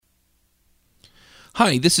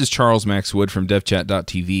Hi, this is Charles Max Wood from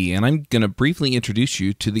devchat.tv, and I'm going to briefly introduce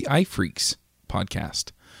you to the iPhreaks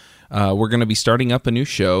podcast. We're going to be starting up a new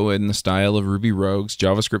show in the style of Ruby Rogues,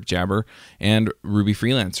 JavaScript Jabber, and Ruby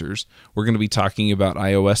Freelancers. We're going to be talking about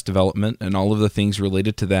iOS development and all of the things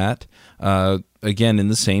related to that, again, in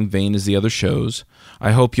the same vein as the other shows.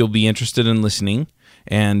 I hope you'll be interested in listening,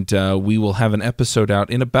 and we will have an episode out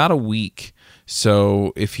in about a week.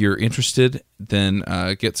 So if you're interested, then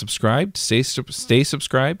get subscribed, stay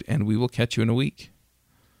subscribed, and we will catch you in a week.